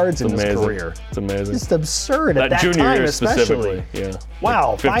 15,000 yards in his career. It's amazing. Just absurd at that junior time, year especially. Specifically. Yeah.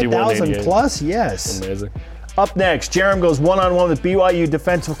 Wow, 5,000 plus? Yes. Amazing. Up next, Jarom goes one-on-one with BYU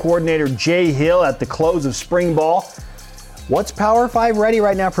defensive coordinator Jay Hill at the close of spring ball. What's Power 5 ready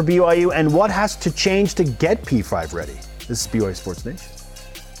right now for BYU, and what has to change to get P5 ready? This is BYU Sports Nation.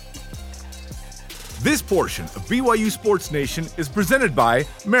 This portion of BYU Sports Nation is presented by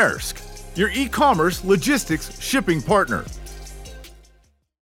Maersk, your e-commerce logistics shipping partner.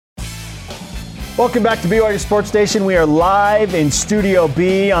 Welcome back to BYU Sports Nation. We are live in Studio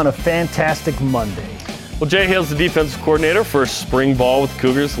B on a fantastic Monday. Well, Jay Hill's the defensive coordinator for spring ball with the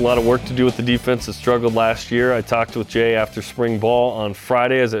Cougars. A lot of work to do with the defense that struggled last year. I talked with Jay after spring ball on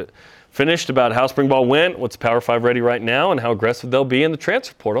Friday as it finished about how spring ball went, what's Power 5 ready right now, and how aggressive they'll be in the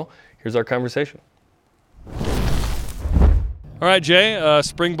transfer portal. Here's our conversation. All right, Jay,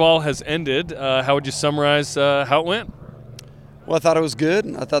 spring ball has ended. How would you summarize how it went? Well, I thought it was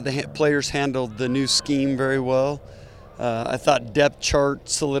good. I thought the players handled the new scheme very well. I thought depth chart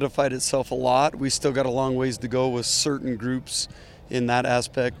solidified itself a lot. We still got a long ways to go with certain groups in that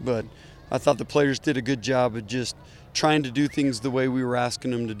aspect. But I thought the players did a good job of just trying to do things the way we were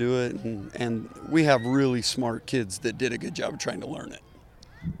asking them to do it. And we have really smart kids that did a good job of trying to learn it.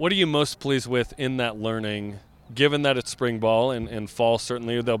 What are you most pleased with in that learning, given that it's spring ball and fall?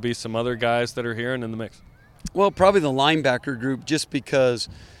 Certainly there'll be some other guys that are here and in the mix. Well, probably the linebacker group, just because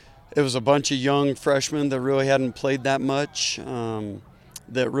it was a bunch of young freshmen that really hadn't played that much,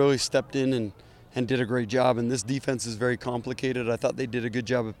 that really stepped in and did a great job. And this defense is very complicated. I thought they did a good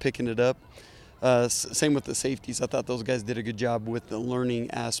job of picking it up. Same with the safeties. I thought those guys did a good job with the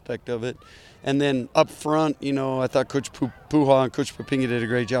learning aspect of it. And then up front, I thought Coach Puha and Coach Papinga did a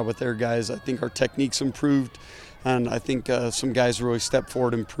great job with their guys. I think our techniques improved, and I think some guys really stepped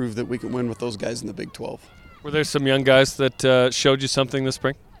forward and proved that we can win with those guys in the Big 12. Were there some young guys that showed you something this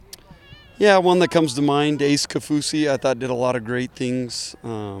spring? Yeah, one that comes to mind, Ace Kafusi, I thought did a lot of great things.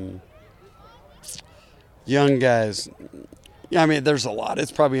 Young guys. Yeah, I mean, there's a lot.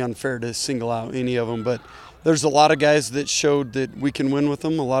 It's probably unfair to single out any of them, but there's a lot of guys that showed that we can win with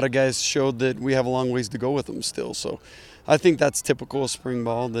them. A lot of guys showed that we have a long ways to go with them still. So I think that's typical of spring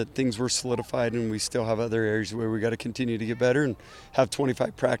ball, that things were solidified and we still have other areas where we got to continue to get better and have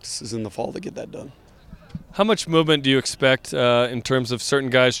 25 practices in the fall to get that done. How much movement do you expect in terms of certain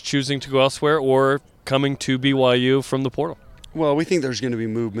guys choosing to go elsewhere or coming to BYU from the portal? Well, we think there's going to be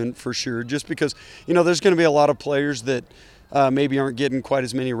movement for sure, just because, there's going to be a lot of players that maybe aren't getting quite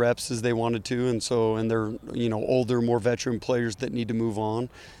as many reps as they wanted to, and they're older, more veteran players that need to move on.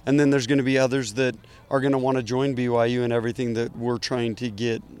 And then there's going to be others that are going to want to join BYU and everything that we're trying to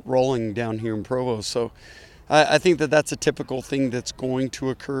get rolling down here in Provo. So I think that that's a typical thing that's going to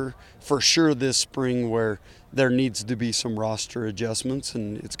occur for sure this spring, where there needs to be some roster adjustments,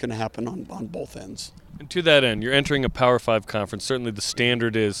 and it's going to happen on both ends. And to that end, you're entering a Power 5 conference. Certainly the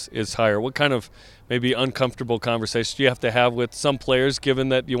standard is higher. What kind of maybe uncomfortable conversations do you have to have with some players, given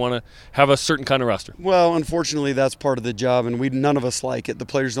that you want to have a certain kind of roster? Well, unfortunately, that's part of the job, and none of us like it. The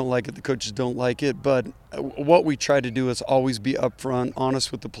players don't like it. The coaches don't like it. But what we try to do is always be upfront,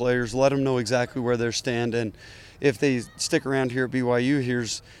 honest with the players, let them know exactly where they stand. And if they stick around here at BYU,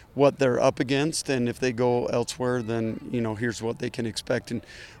 here's what they're up against, and if they go elsewhere, then here's what they can expect. And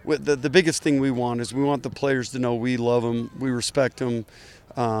the biggest thing we want is we want the players to know we love them, we respect them,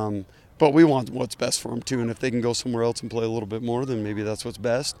 but we want what's best for them too. And if they can go somewhere else and play a little bit more, then maybe that's what's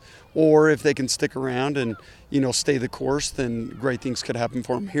best. Or if they can stick around and stay the course, then great things could happen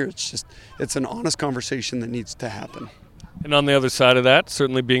for them here. It's an honest conversation that needs to happen. And on the other side of that,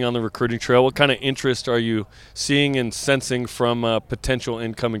 certainly being on the recruiting trail, what kind of interest are you seeing and sensing from potential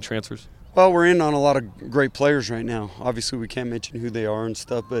incoming transfers? Well, we're in on a lot of great players right now. Obviously, we can't mention who they are and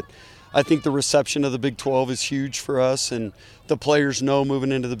stuff, but I think the reception of the Big 12 is huge for us, and the players know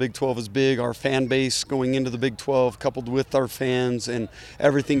moving into the Big 12 is big. Our fan base going into the Big 12, coupled with our fans and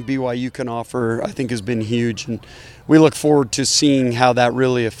everything BYU can offer, I think has been huge. And we look forward to seeing how that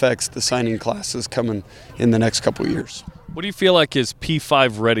really affects the signing classes coming in the next couple of years. What do you feel like is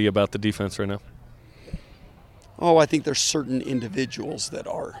P5 ready about the defense right now? Oh, I think there's certain individuals that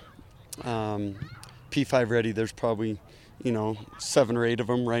are. P5 ready, there's probably, 7 or 8 of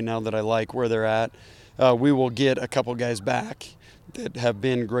them right now that I like where they're at. We will get a couple guys back that have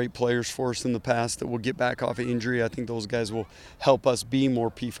been great players for us in the past that will get back off of injury. I think those guys will help us be more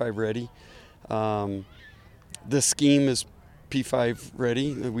P5 ready. The scheme is P5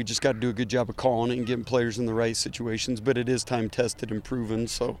 ready. We just got to do a good job of calling it and getting players in the right situations, but it is time tested and proven,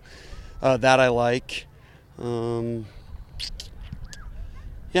 so that I like.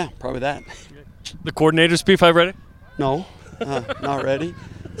 Yeah, probably that. The coordinator's P5 ready? No, not ready.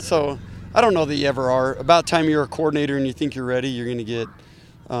 So I don't know that you ever are. About time you're a coordinator and you think you're ready, you're going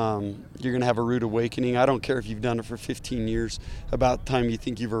to have a rude awakening. I don't care if you've done it for 15 years. About time you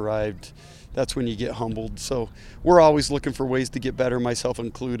think you've arrived, that's when you get humbled. So we're always looking for ways to get better, myself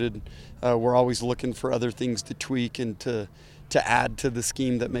included. We're always looking for other things to tweak and to add to the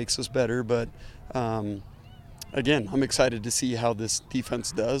scheme that makes us better. But again, I'm excited to see how this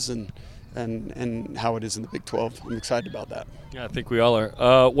defense does and how it is in the Big 12. I'm excited about that. Yeah, I think we all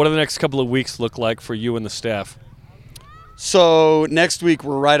are. What do the next couple of weeks look like for you and the staff? So next week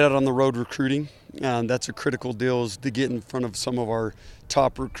we're right out on the road recruiting. That's a critical deal, is to get in front of some of our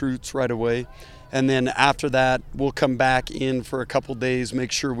top recruits right away. And then after that, we'll come back in for a couple days,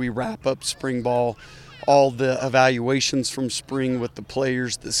 make sure we wrap up spring ball, all the evaluations from spring with the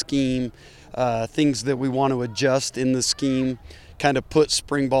players, the scheme, things that we want to adjust in the scheme, kind of put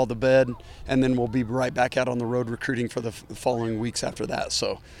spring ball to bed, and then we'll be right back out on the road recruiting for the following weeks after that.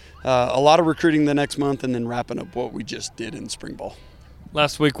 So a lot of recruiting the next month, and then wrapping up what we just did in spring ball.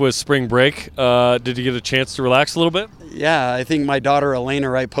 Last week was spring break. Did you get a chance to relax a little bit? Yeah, I think my daughter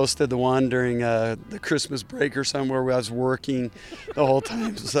Elena posted the one during the Christmas break or somewhere where I was working the whole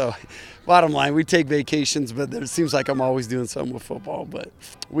time. So bottom line, we take vacations, but it seems like I'm always doing something with football. But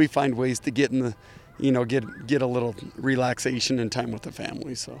we find ways to get in the, get a little relaxation and time with the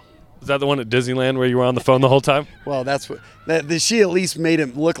family. So. Was that the one at Disneyland where you were on the phone the whole time? Well, that's what she at least made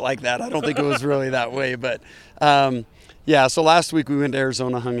it look like that. I don't think it was really that way, but yeah. So last week we went to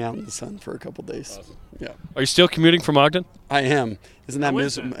Arizona, hung out in the sun for a couple days. Awesome. Yeah. Are you still commuting from Ogden? I am. Isn't that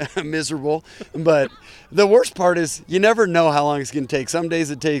miserable? But the worst part is you never know how long it's going to take. Some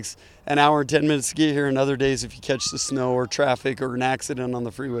days it takes an hour and 10 minutes to get here, and other days if you catch the snow or traffic or an accident on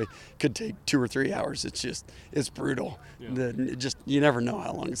the freeway, it could take 2 or 3 hours. It's brutal. Yeah. You never know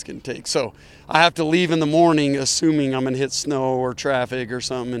how long it's going to take. So I have to leave in the morning assuming I'm going to hit snow or traffic or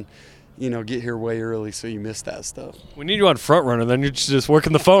something, and get here way early so you miss that stuff. We need you on Front Runner, then you're just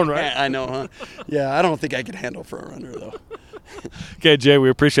working the phone, right? I know, huh? Yeah, I don't think I could handle Front Runner, though. Okay, Jay,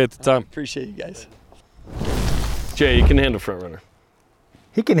 we appreciate the time. Appreciate you guys. Jay, you can handle Front Runner.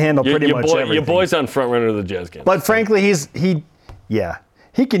 He can handle pretty much everything. Your boy's on Front Runner of the Jazz game. But frankly, he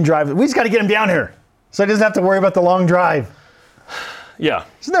can drive. We just got to get him down here so he doesn't have to worry about the long drive. Yeah.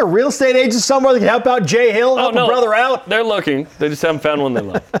 Isn't there a real estate agent somewhere that can help out Jay Hill, help a brother out? They're looking. They just haven't found one they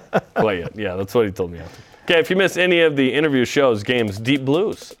love quite yet. Yeah, that's what he told me after. Okay, if you missed any of the interview shows, games, Deep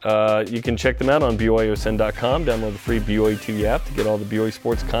Blues, you can check them out on BYUOSN.com. Download the free BYU TV app to get all the BYU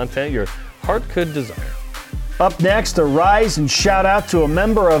sports content your heart could desire. Up next, a rise and shout out to a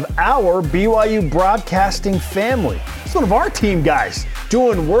member of our BYU broadcasting family. It's one of our team guys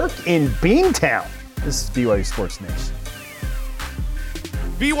doing work in Beantown. This is BYU Sports Nation.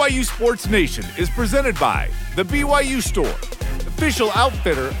 BYU Sports Nation is presented by the BYU Store, official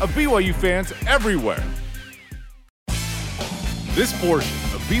outfitter of BYU fans everywhere. This portion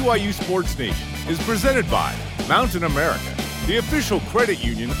of BYU Sports Nation is presented by Mountain America, the official credit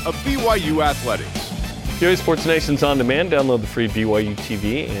union of BYU Athletics. BYU Sports Nation's on demand. Download the free BYU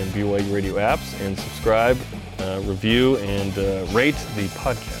TV and BYU radio apps and subscribe, review, and rate the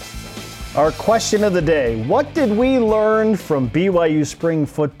podcast. Our question of the day: what did we learn from BYU Spring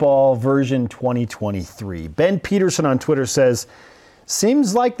Football version 2023? Ben Peterson on Twitter says,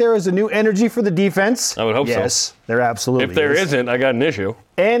 seems like there is a new energy for the defense. I would hope so. Yes, there absolutely is. If there isn't, I got an issue.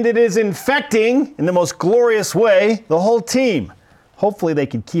 And it is infecting, in the most glorious way, the whole team. Hopefully they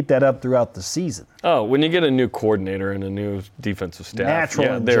can keep that up throughout the season. Oh, when you get a new coordinator and a new defensive staff,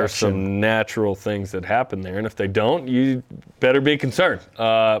 there are some natural things that happen there. And if they don't, you better be concerned.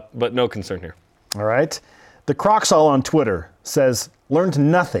 But no concern here. All right. The Crocs all on Twitter says, learned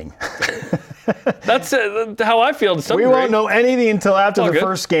nothing. That's how I feel to some degree. We won't know anything until after the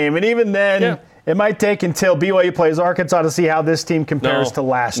first game. And even then, it might take until BYU plays Arkansas to see how this team compares to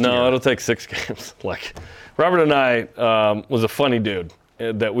last year. No, it'll take 6 games. Robert and I was a funny dude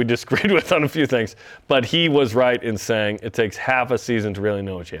that we disagreed with on a few things, but he was right in saying it takes half a season to really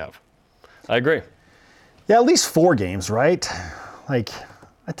know what you have. I agree. Yeah, at least 4 games, right? I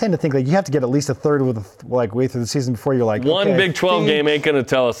tend to think you have to get at least a third way through the season before you're one Big 12 game ain't going to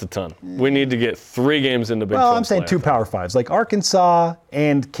tell us a ton. We need to get 3 games into Big 12. Well, I'm saying 2 Power 5s. Arkansas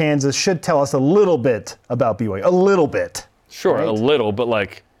and Kansas should tell us a little bit about BYU. A little bit. Sure, right? A little, but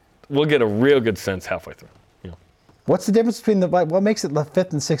we'll get a real good sense halfway through. What's the difference between what makes it the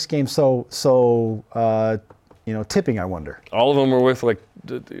 5th and 6th game so tipping, I wonder? All of them were with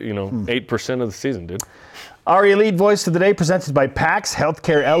 8% of the season, dude. Our Elite Voice of the Day presented by PAX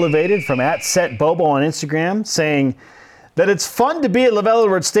Healthcare Elevated from @SetBobo on Instagram, saying that it's fun to be at LaVell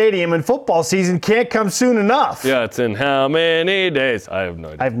Edwards Stadium and football season can't come soon enough. Yeah, it's in how many days? I have no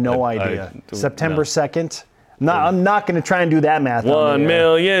idea. I have no idea. September 2nd? No, I'm not going to try and do that math. 1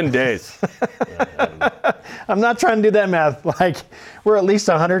 million days. I'm not trying to do that math. We're at least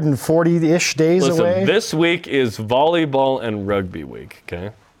 140-ish days away. This week is volleyball and rugby week,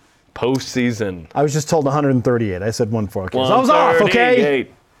 okay? Postseason. I was just told 138. I said 140. Okay. So I was off, okay?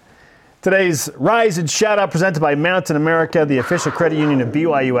 Today's Rise and Shout Out presented by Mountain America, the official credit union of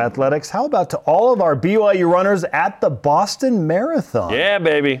BYU Athletics. How about to all of our BYU runners at the Boston Marathon? Yeah,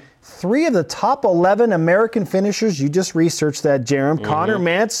 baby. 3 of the top 11 American finishers, you just researched that, Jarom. Mm-hmm. Connor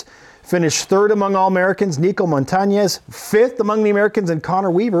Mantz finished 3rd among All-Americans. Nico Montañez, 5th among the Americans. And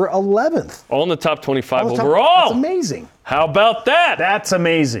Connor Weaver, 11th. All in the top 25 overall. That's amazing. How about that? That's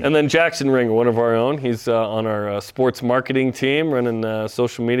amazing. And then Jackson Ringer, one of our own. He's on our sports marketing team, running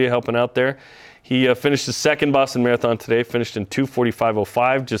social media, helping out there. He finished the 2nd Boston Marathon today, finished in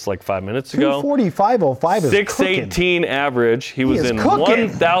 2:45:05 just 5 minutes ago. 2:45:05 is 6:18 average. He was in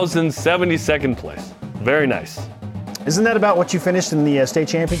 1,072nd place. Very nice. Isn't that about what you finished in the state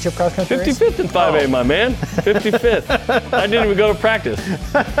championship cross country race? 55th in 5A, my man. 55th. I didn't even go to practice.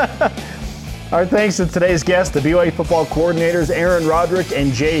 Our thanks to today's guests, the BYU football coordinators, Aaron Roderick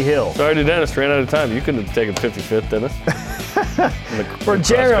and Jay Hill. Sorry to Dennis, ran out of time. You couldn't have taken 55th, Dennis. For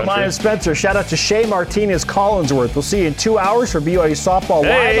Jarom and Spencer, shout out to Shea Martinez Collinsworth. We'll see you in 2 hours for BYU softball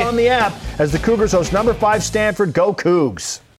live on the app as the Cougars host number 5 Stanford. Go Cougs!